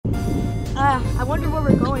I wonder where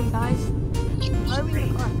we're going, guys. Why are we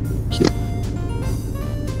in the car?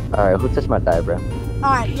 Alright, who touched my thigh, bro?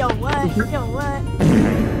 Alright, yo, what? Yo, what?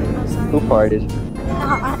 Oh, sorry. Who farted?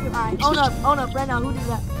 Alright, own up, right now. Who did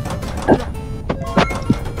that?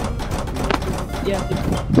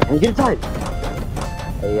 Yeah. And get inside!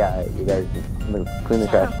 Hey, you guys, clean the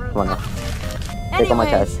trash. Come on now. Take all my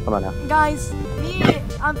trash. Come on now. Guys,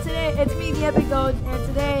 it's me, the Epic Doge, and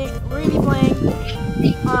today we're gonna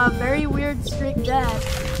be playing very weird strict dad.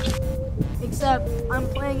 Except I'm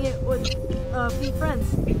playing it with few friends.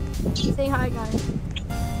 Say hi, guys.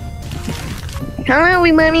 Hello,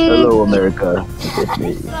 everybody. Hello, America. It's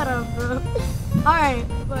me. Shut up, bro. Alright,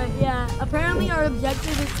 but yeah, apparently our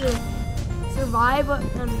objective is to survive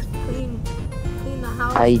and clean the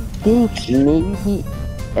house. I think maybe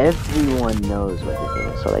everyone knows what the thing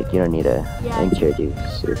is, so like you don't need to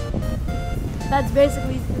introduce it. That's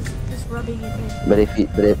basically just rubbing it in. But if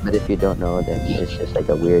you don't know, then it's just like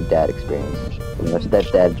a weird dad experience. You know,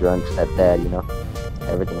 stepdad, drunk stepdad, you know,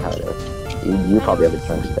 everything how it is. You probably have a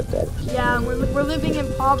drunk stepdad. Yeah, we're living in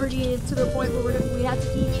poverty to the point where we have to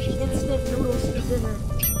eat instant noodles for dinner.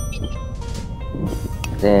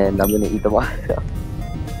 Then I'm gonna eat the water.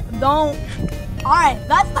 Don't. Alright,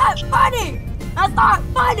 that's not funny! That's not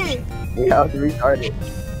funny! You have to restart it.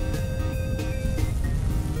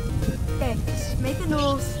 Okay, just make the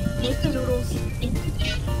noodles. Make the noodles. And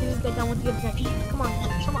just get done with the objective. Come on,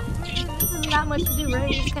 come on. This isn't that much to do, right?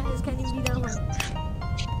 This can't even be that hard.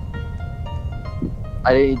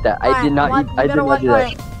 I didn't eat that. I did not eat. I did not do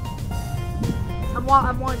that. I'm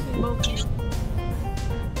watching both of you.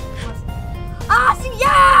 Ah, see,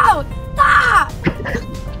 yo! Stop!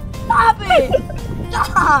 Stop it!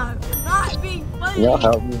 Stop! Not being funny. Y'all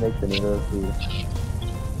help me make the noodles, please.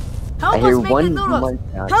 Help us make the noodles.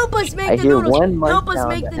 Help us make the noodles. Help us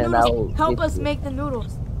make the noodles. Help us make the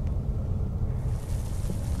noodles.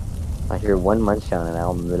 I hear one munch sound and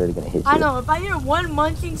I'm literally gonna hit you. I know. If I hear one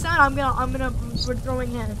munching sound, we're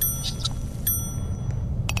throwing hands.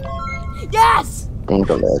 Yes! Thank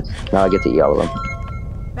the Lord. Now I get to eat all of them.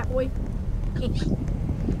 That boy.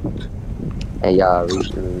 Hey, y'all,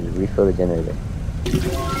 refill the generator.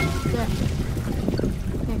 Yeah.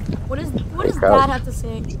 Okay. What does Dad have to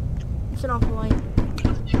say? Shut off the light.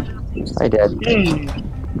 Hi, Dad.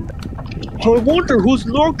 I wonder who's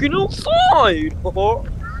lurking outside.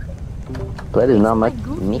 Bled is not much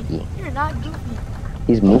Mickey. You're not goofy.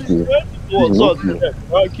 He's Mookie. He's Mookie.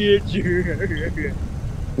 I can't you.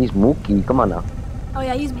 He's Mookie. Come on now. Oh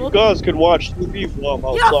yeah, he's Mookie. You guys can watch TV while I'm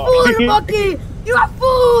outside. You're a fool, Mookie! You're a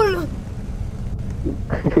fool!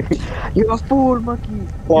 You're a fool, Mookie.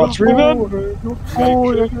 But remember, you're a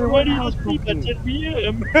fool. you're ready to sleep at 10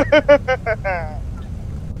 p.m.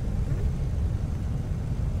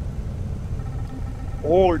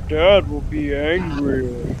 Or Dad will be angry.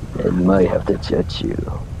 I might have to judge you.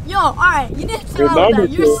 Yo, alright, you didn't chill out with that.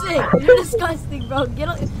 You're sick. You're disgusting, bro. Get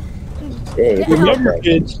Hey, remember,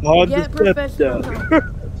 kids, on the Get professional help.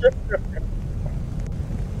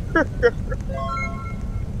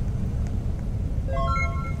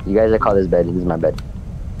 You guys, I call this bed. This is my bed.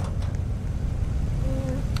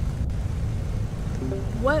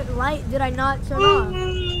 What light did I not turn off?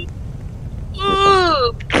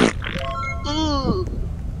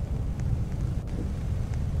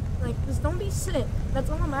 Like, just don't be sick. That's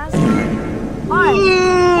all I'm asking.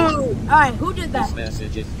 Alright, who did that?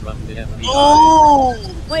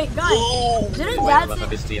 Wait, guys, didn't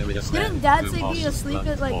Dad say be asleep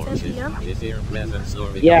at like 10 p.m.?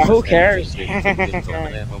 Yeah, who cares? Let's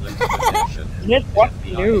watch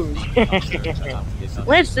the news.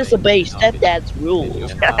 Let's disobey stepdad's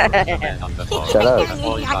rules. Shut up.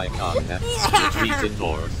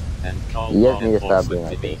 You guys need to stop doing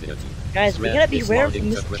like this. Guys, we gotta beware of the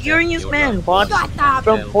mysterious man from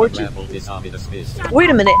Portugal. Wait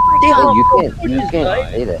a minute, they Oh, you Portuguese, can't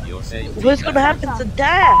right? say that. What's gonna happen to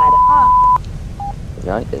Dad? You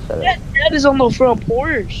know, shut up. Dad is on the front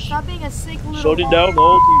porch. Stop being a sick little. Shutting down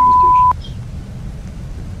all TV stations.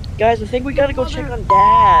 Guys, I think we gotta go check on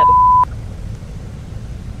Dad.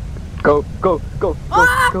 Go.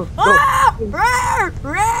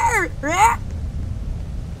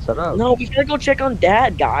 Shut up. No, we gotta go check on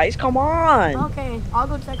Dad, guys. Come on. Okay, I'll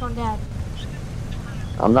go check on Dad.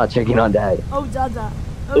 I'm not checking on Dad. Oh, Dada.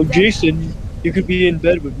 Oh, Jason, you could be in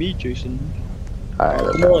bed with me, Jason. Alright,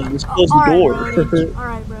 let's Come go. on, let's close the door.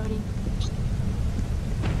 Alright, Brody.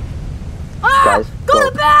 Guys, go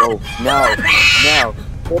to bed! Go. Now.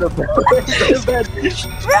 Go to bed. Go to bed.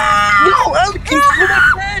 No, Alex, go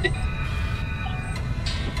to bed.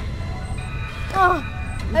 Oh,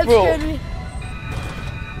 that Bro. scared me.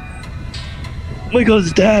 Oh my God,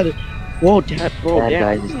 it's Dad. Whoa, Dad, bro, Dad, damn.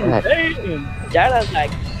 guys, it's Dad. Damn. Dad has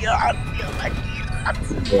like, yacht.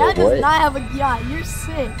 That does what? not have a yacht. You're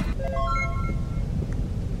sick.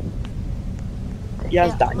 He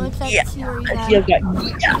has Yeah, that. I'm gonna check Yeah. to see where he's He at. has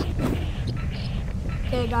that. Yeah.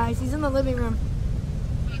 Okay, guys, he's in the living room.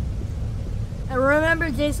 And remember,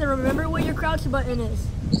 Jason, remember what your crouch button is.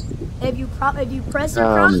 If you press your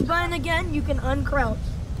crouch button again, you can uncrouch.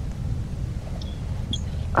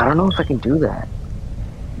 I don't know if I can do that.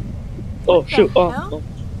 Oh, shoot. hell? Oh.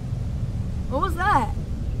 What was that?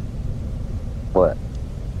 What?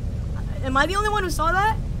 Am I the only one who saw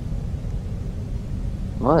that?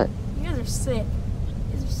 What? You guys are sick.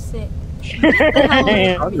 You guys are sick. Oh. Get the hell away from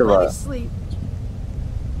me. Talking Let me about? sleep.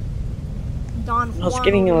 Don I was Juan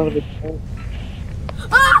getting a over little here. bit.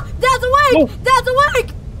 Ah! Dad's awake! Oh. Dad's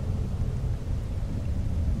awake!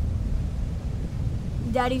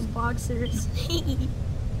 Daddy's boxers.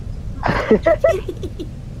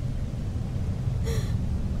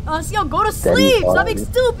 Seal, go to sleep! Stop being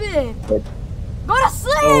stupid! What? Go to Oh,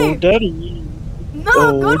 sleep! Daddy. No,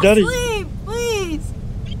 Oh, go to Daddy. sleep! Please!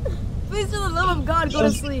 Please, for the love of God, go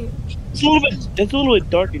to sleep. It's a little bit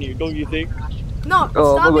dark in here, don't you think? No,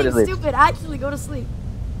 Oh, stop we'll go being to sleep. stupid. Actually, go to sleep.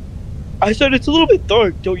 I said it's a little bit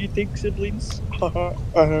dark, don't you think, siblings?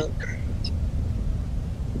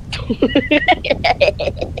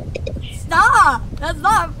 Stop! That's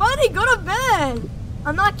not funny. Go to bed.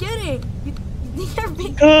 I'm not kidding. You think you're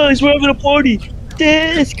being... Guys, we're having a party.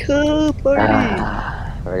 Disco party.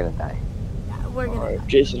 We're gonna die. Yeah, we're gonna... Alright,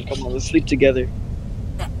 Jason, come on, let's sleep together.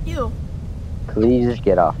 Ew. Please just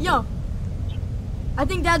get off. Yo. I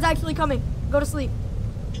think Dad's actually coming. Go to sleep.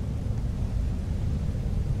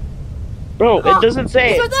 Bro, Oh, it doesn't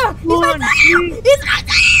say. He's right there. He's right there. He's right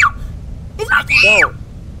there. He's right there. No.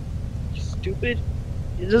 Stupid.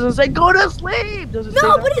 It doesn't say go to sleep. Doesn't say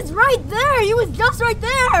No, that. but it's right there. He was just right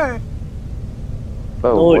there.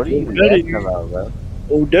 Bro, No, what are you Daddy. talking about, bro?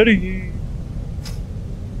 Oh, Daddy.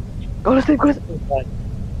 Go to sleep, go to sleep.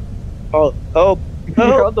 Oh, help. You're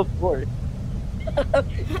Help. on the floor.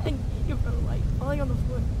 You're like falling on the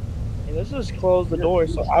floor. Hey, let's just close the door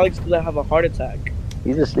so Alex doesn't have a heart attack.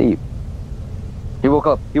 He's asleep. He woke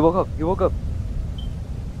up. He woke up. He woke up.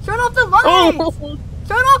 Turn off the lights. Oh,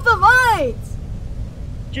 Turn off the lights.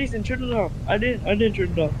 Jason, turn it off. I didn't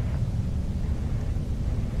turn it off.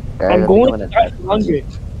 Guys, I'm I going think to I'm die gonna- from hunger.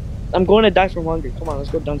 I'm going to die from hunger. Come on, let's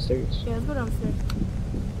go downstairs. Yeah, let's go downstairs.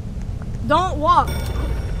 Don't walk.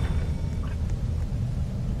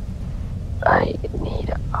 I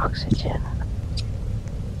need oxygen.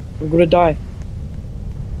 I'm gonna die.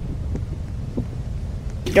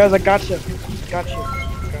 Guys, I got you. Got you.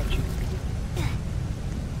 Got you.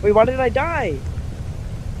 Wait, why did I die?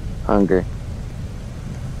 Hunger.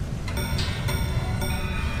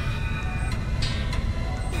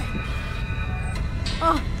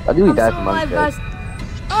 Oh, How do we I'm die so from alive, hunger? guys.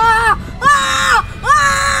 Ah! Ah!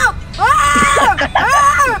 Ah! Ah!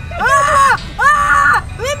 Ah! Ah! Ah!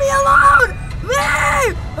 Leave me alone!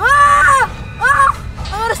 Leave! Ah! Ah!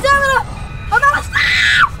 I'm out of stamina! I'm out of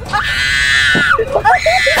stamina!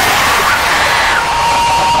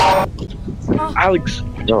 Alex.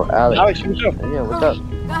 No, Alex. Alex, wake up. Yeah, what's up?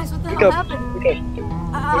 Guys, what the Wake hell up. happened? Wake up.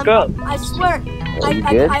 Wake I, up. I swear, you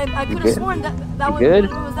good? I You could have good? sworn that You was, good?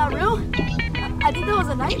 was that real? I think that was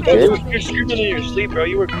a nightmare good? or You're something. screaming in your sleep, bro.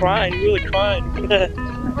 You were crying. You were really crying.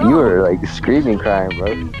 Bro. You were like screaming, crying, bro.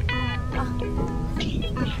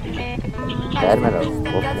 Dad might have woken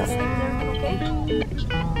That's up. asleep. Is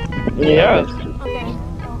everything okay? Yeah. Okay.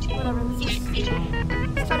 Well, whatever.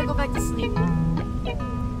 Let's try to go back to sleep.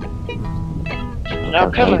 Now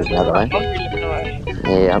I'm kind of Hungry, by the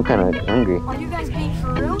way. Yeah, I'm kind of hungry. Are you guys being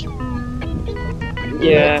for real?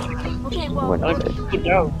 Yeah. Okay, well, What? Alex, put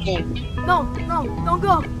down. Come no, don't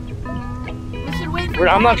go. We should wait for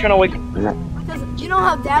on. I'm not trying to wake. because you know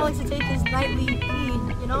how Dad likes to take his nightly pee,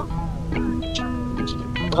 you know?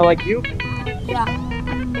 I like you. Yeah.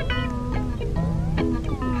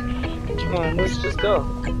 Come on, let's just go.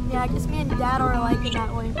 Yeah, I guess me and Dad are alike in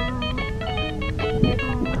that way.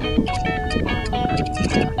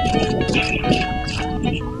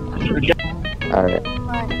 Alright.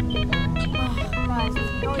 Alright. Guys,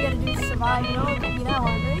 all we gotta do is survive, you know? It can't be that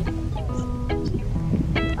hard, right?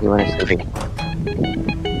 You want to sleep?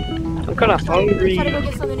 I'm kind of hungry. Try to go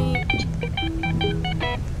get something to eat.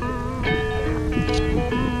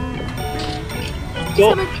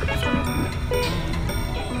 Go. He's coming.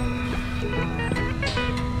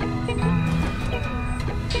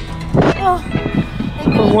 Oh,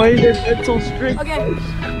 thank you. Why is your dad so strict? Okay.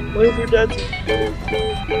 Why is your dad so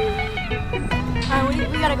Alright,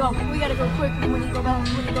 we gotta go. We gotta go quickly when he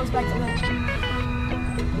goes back to bed.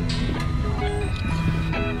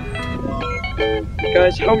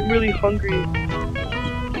 Guys, I'm really hungry.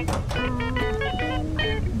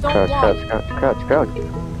 Don't Crouch, walk. crouch, crouch, crouch, crouch.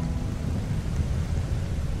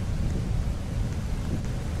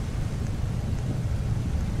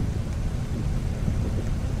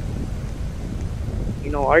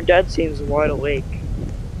 You know, our dad seems wide awake.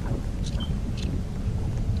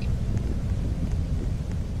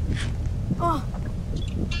 Oh,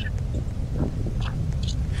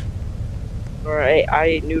 Alright, I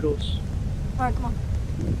ate noodles. alright, come on.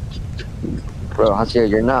 Bro, Hasir,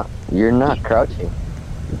 you're not crouching.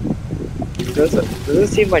 Doesn't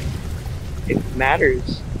seem like it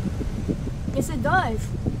matters. Yes, it does.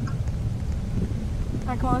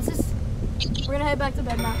 Alright, come on, we're gonna head back to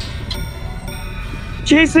bed now.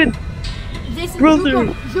 Jason! Jason,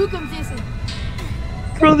 Brother. juke him, Jason.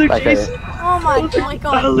 Brother Okay. Jason! Oh my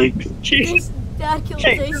god. Alex! Jason! Jason, Dad killed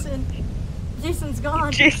Jason. Jason. Jason's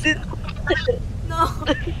gone. Jason! No.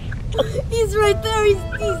 He's right there. He's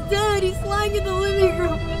dead. He's lying in the living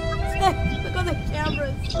room. Look on the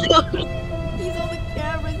cameras. He's on the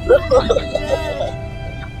cameras. He's dead.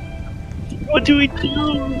 What do we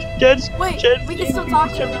do? Dad's Wait, Dad's we can still talk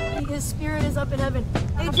to him. His spirit is up in heaven.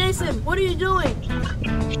 Hey, Jason, what are you doing?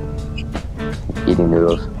 Eating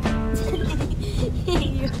noodles.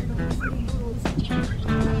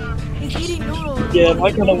 He's eating noodles. Yeah,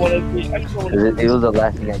 I kinda wanna be. It was the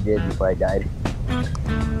last thing I did before I died.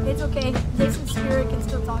 It's okay. Jason's spirit can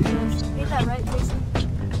still talk to us. Ain't that right, Jason?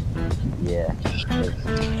 Yeah. It's,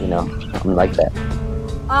 you know, I'm like that.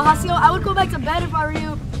 Hasio, I would go back to bed if I were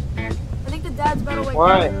you. I think the dad's better wake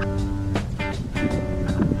Why? up.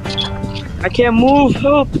 I can't move.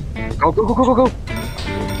 Help! Go, go, go, go, go, go.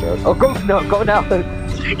 Oh, go, no, go now.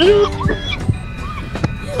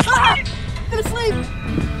 Ah! I'm gonna sleep.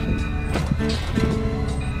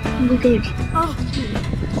 Oh my god. Oh.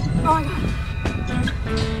 Oh my god.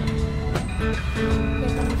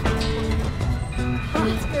 Oh,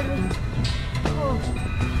 that scared me. Oh.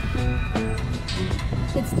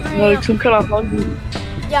 It's 3 a.m. Alex, I'm kinda hungry.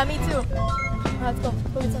 Yeah, me too. Let's go.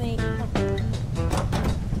 Go get something to eat.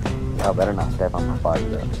 Y'all better not step on my body,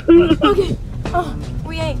 though. Okay. Oh,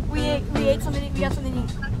 we ate something. We got something to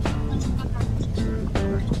eat.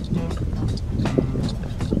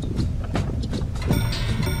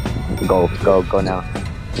 Go now.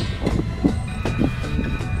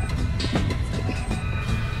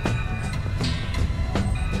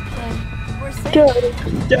 Okay. We're safe.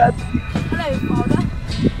 Dad. Hello, father.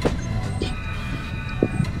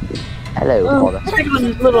 Hello, Oh, father. take on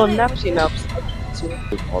little napsy naps.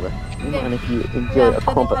 Father. Okay. And if you Yeah, enjoy a I think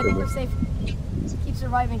comfort we're safe. Keep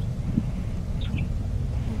surviving.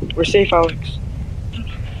 We're safe, Alex. I'm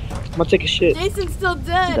gonna take a shit. Jason's still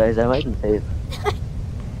dead. guys, I might be safe.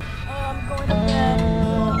 I'm going to bed.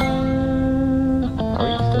 Are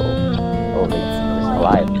we still? Oh, he's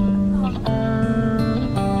alive.